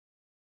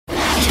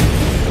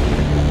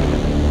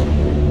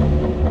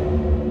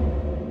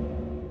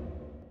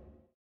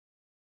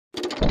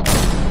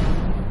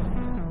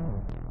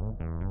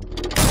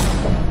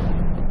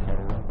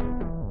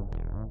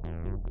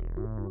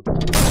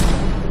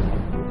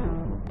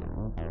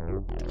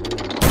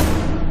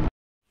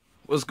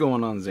What's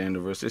going on,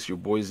 Xanderverse? It's your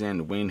boy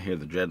Xander Wayne here,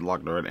 the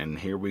Dreadloc nerd, and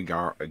here we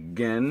are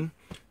again.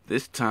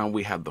 This time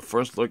we have the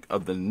first look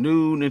of the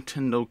new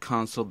Nintendo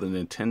console, the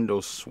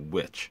Nintendo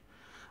Switch.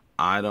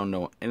 I don't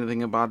know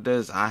anything about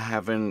this. I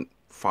haven't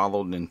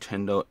followed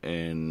Nintendo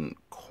in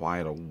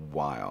quite a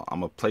while.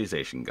 I'm a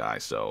PlayStation guy,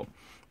 so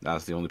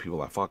that's the only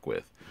people I fuck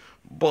with.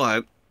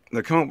 But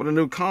they're coming up with a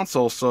new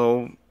console,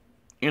 so,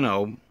 you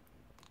know,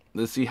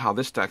 let's see how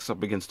this stacks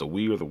up against the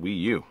Wii or the Wii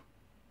U.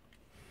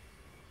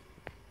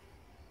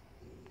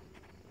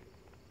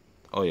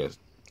 Oh yes,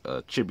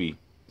 Chibi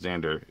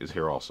Xander is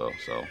here also,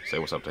 so say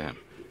what's up to him.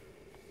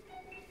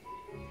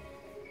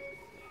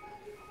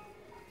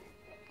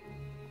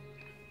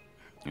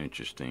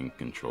 Interesting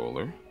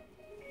controller.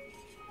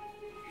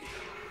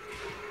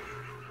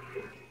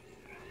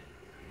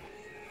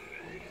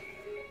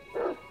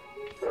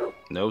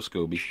 No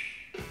Scooby.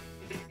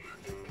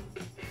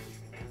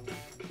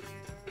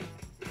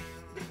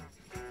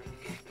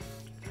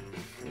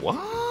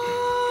 What?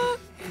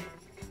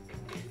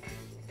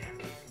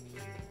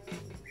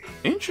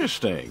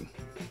 Interesting.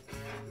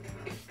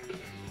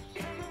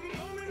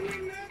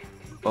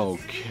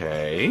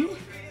 Okay.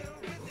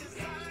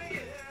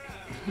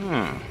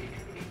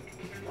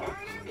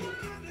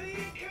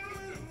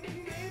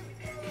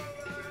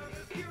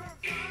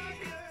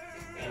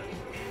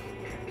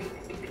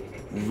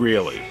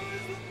 Really?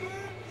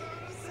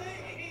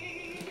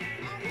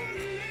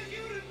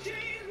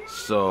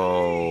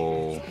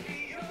 So...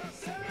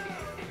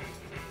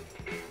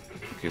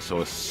 okay,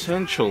 so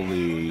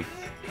essentially...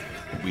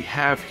 we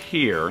have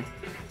here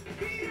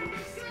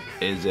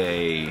is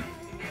a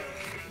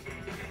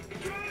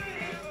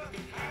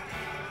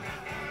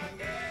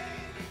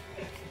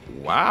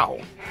wow.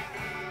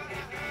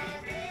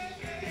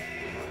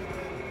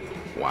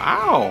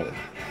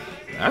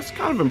 That's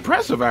kind of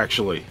impressive,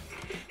 actually.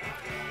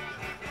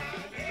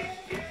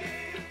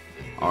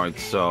 Alright,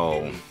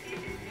 so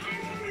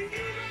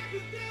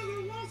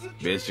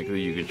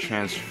basically you can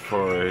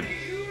transfer it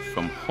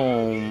from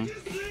home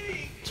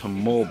to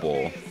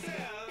mobile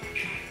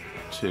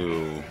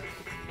to,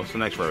 what's the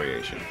next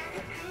variation?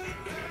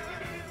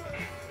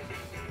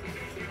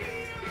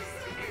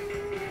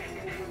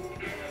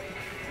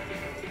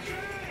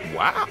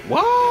 Wow,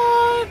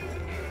 what?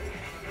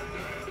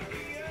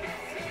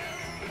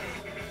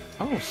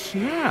 Oh,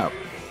 snap.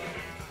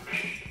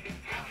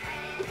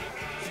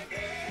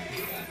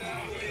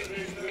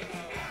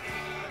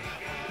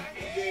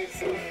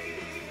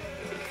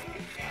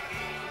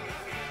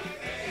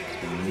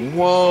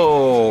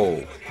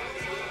 Whoa.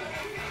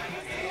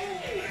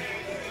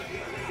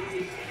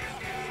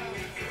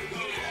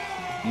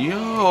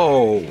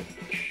 Yo!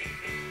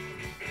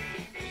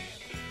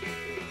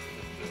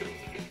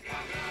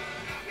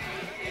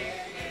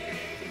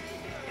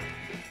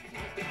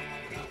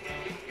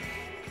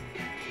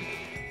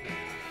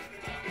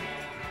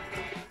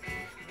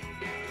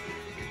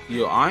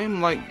 Yo,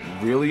 I'm like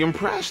really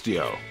impressed,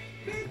 yo.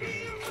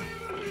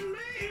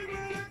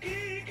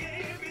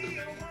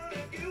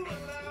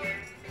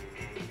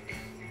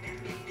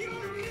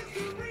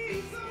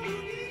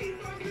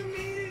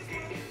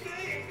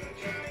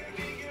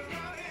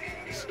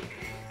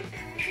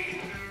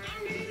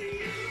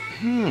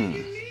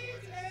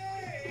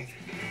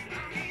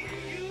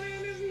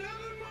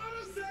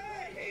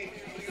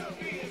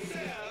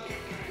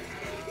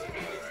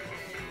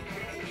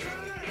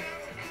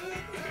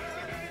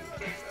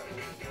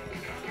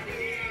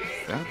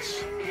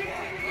 That's...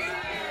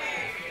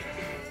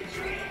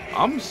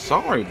 I'm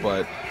sorry,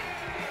 but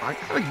I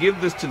gotta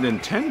give this to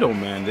Nintendo,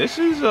 man. This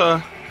is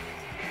a...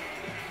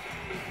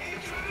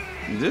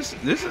 This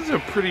is a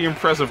pretty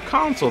impressive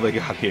console they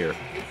got here.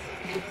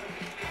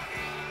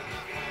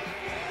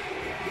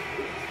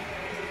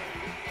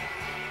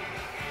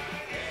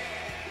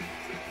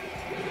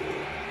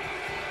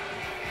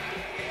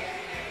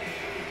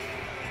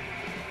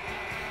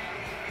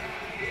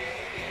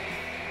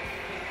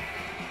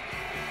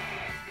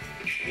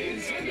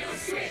 Nintendo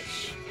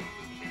Switch.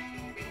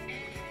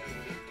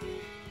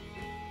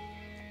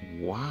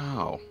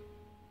 Wow.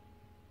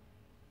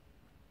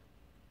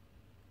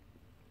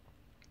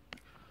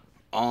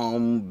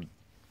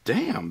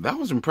 Damn, that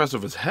was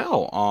impressive as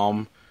hell.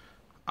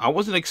 I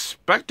wasn't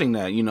expecting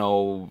that, you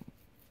know.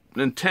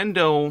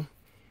 Nintendo,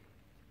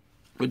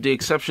 with the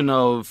exception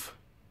of,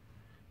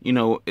 you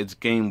know, its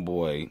Game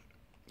Boy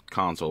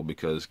console,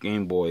 because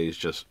Game Boy is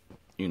just,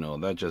 you know,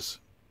 that just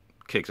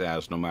kicks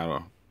ass no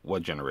matter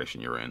what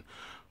generation you're in.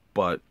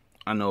 But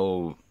I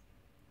know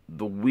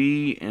the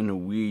Wii and the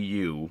Wii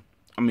U,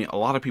 I mean, a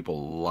lot of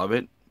people love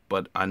it,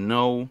 but I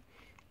know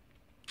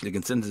the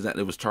consensus is that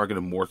it was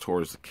targeted more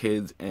towards the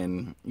kids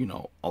and, you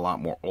know, a lot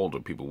more older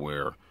people,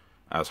 where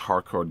as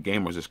hardcore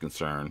gamers is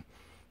concerned,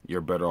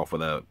 you're better off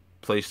with a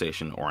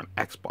PlayStation or an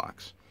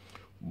Xbox.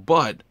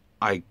 But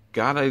I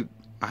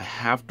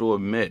have to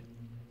admit,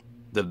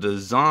 the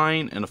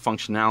design and the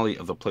functionality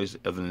of the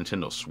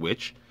Nintendo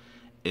Switch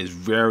is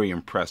very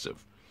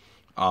impressive.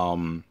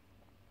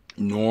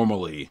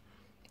 Normally,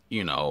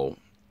 you know,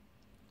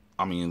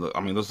 I mean,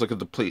 let's look at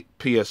the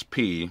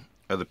PSP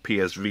of the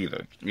PS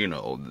Vita. You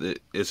know,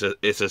 it's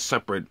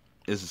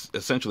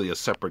essentially a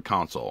separate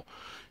console.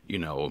 You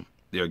know,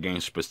 there are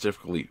games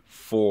specifically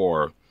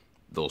for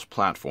those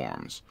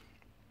platforms.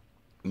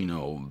 You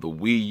know, the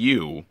Wii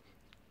U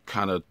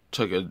kind of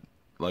took it,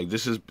 like, the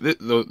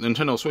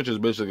Nintendo Switch is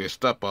basically a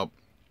step up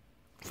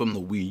from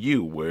the Wii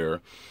U,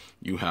 where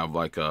you have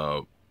like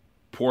a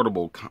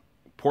portable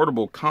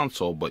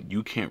console, but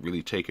you can't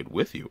really take it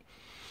with you.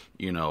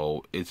 You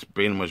know, it's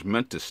pretty much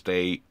meant to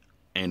stay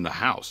in the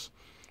house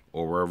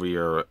or wherever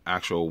your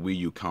actual Wii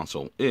U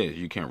console is.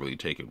 You can't really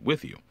take it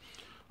with you.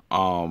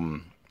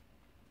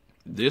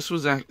 This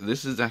is going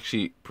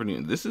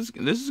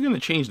to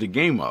change the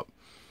game up.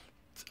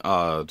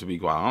 To be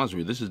quite honest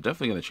with you, this is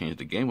definitely going to change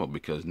the game up,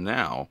 because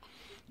now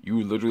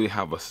you literally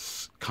have a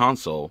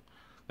console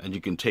that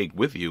you can take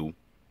with you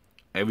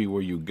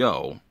everywhere you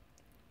go,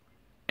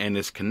 and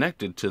it's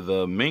connected to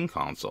the main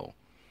console.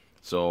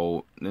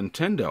 So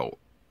Nintendo,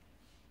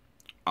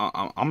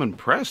 I'm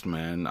impressed,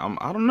 man.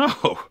 I don't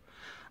know.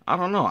 I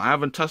don't know. I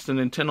haven't touched a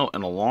Nintendo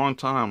in a long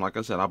time. Like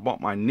I said, I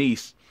bought my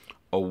niece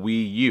a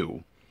Wii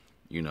U,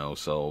 you know,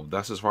 so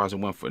that's as far as it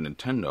went for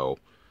Nintendo.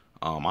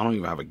 I don't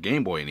even have a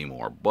Game Boy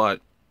anymore,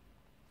 but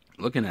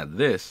looking at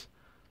this,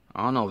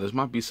 I don't know, this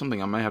might be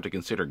something I might have to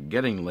consider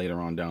getting later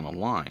on down the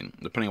line,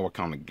 depending on what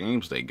kind of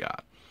games they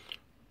got.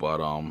 But,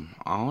 I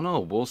don't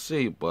know, we'll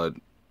see, but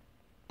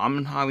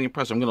I'm highly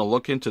impressed. I'm going to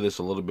look into this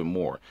a little bit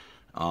more.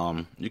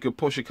 You can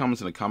post your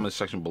comments in the comments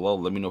section below.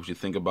 Let me know what you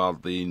think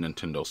about the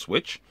Nintendo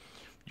Switch.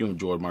 If you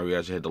enjoyed my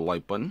reaction, hit the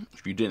like button.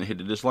 If you didn't, hit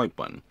the dislike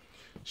button.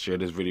 Share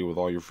this video with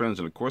all your friends,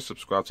 and of course,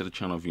 subscribe to the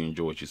channel if you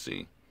enjoy what you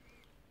see.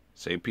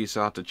 Say peace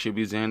out to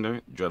Chibi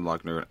Xander,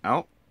 Dreadloc Nerd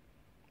out.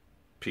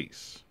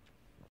 Peace.